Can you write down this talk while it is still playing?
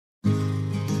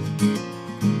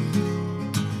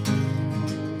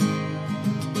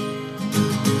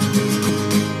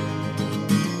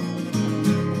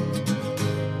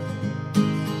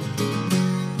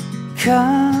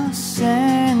Cassandra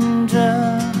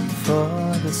for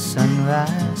the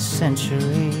sunrise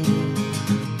century,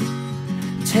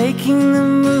 taking the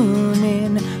moon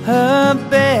in her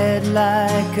bed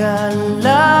like a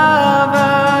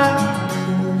lover,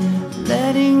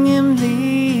 letting him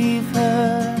leave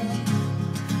her,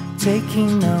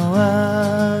 taking no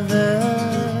others,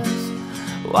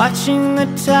 watching the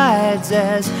tides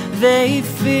as they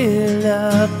fill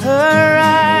up her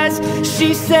eyes.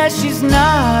 She says she's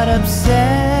not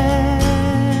upset.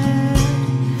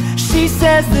 She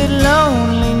says that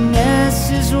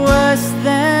loneliness is worse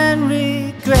than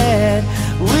regret.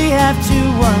 We have to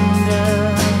wonder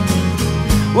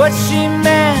what she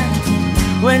meant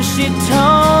when she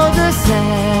told us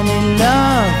any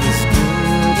love is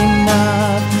good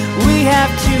enough. We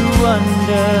have to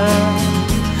wonder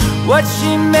what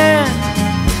she meant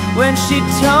when she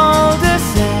told us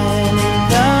any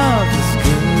love is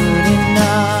good enough.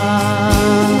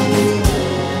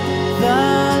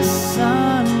 The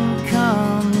sun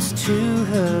comes to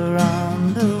her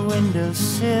on the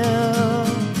windowsill.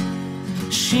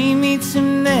 She meets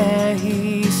him there,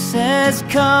 he says,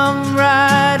 come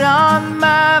right on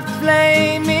my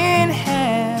flaming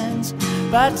hands.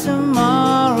 By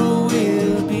tomorrow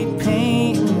we'll be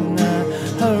painting the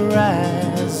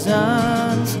horizons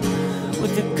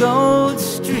with the gold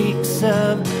streaks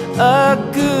of a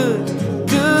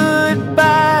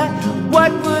goodbye.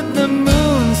 What would the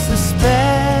moon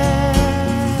suspect?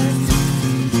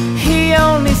 He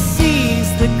only sees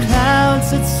the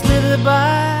clouds that slither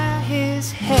by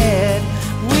his head.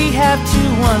 We have to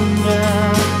wonder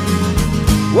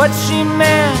what she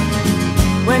meant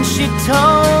when she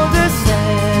told us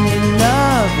any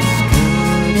love is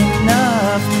good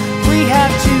enough. We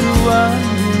have to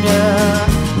wonder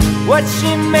what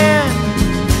she meant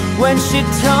when she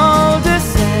told us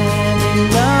any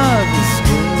love is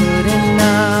good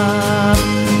enough.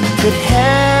 Could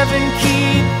heaven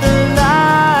keep the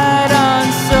light on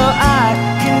so I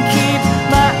can keep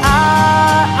my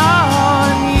eye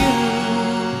on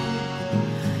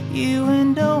you, you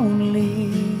and only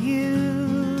you,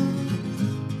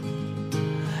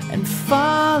 and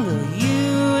follow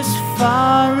you as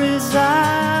far as I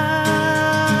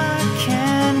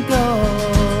can go.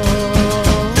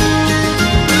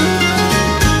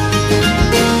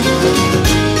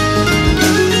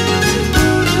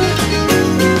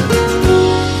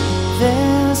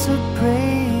 There's a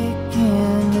break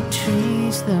in the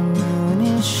trees, the moon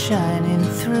is shining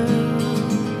through.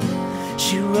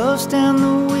 She rolls down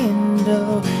the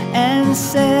window and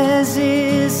says,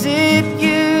 is it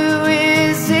you,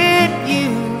 is it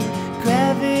you?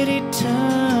 Gravity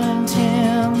turned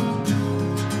him,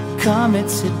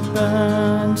 comets had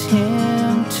burned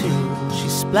him too. She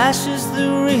splashes the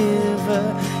river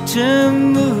to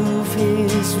move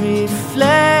his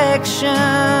reflection.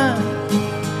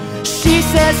 She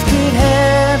says, could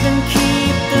heaven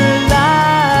keep the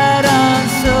light on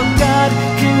so God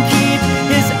can keep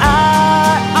his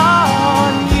eye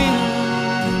on you,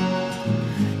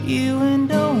 you and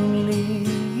only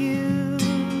you,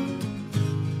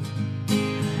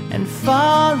 and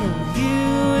follow you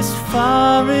as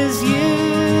far as you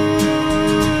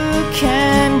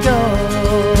can go.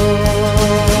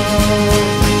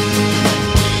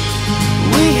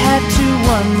 We had to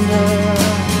wonder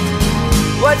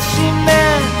what she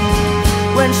meant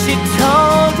when she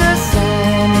told us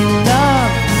any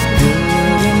love is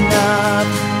good enough.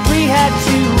 We had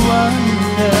to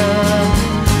wonder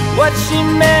what she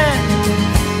meant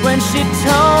when she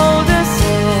told us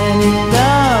any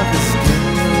love is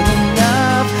good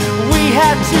enough. We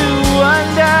had to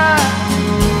wonder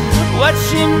what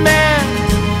she meant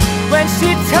when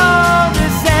she told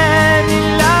us any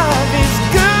love is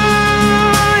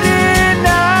good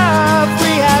enough.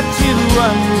 We had to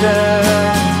wonder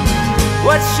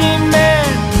what she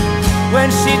meant when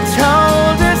she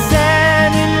told us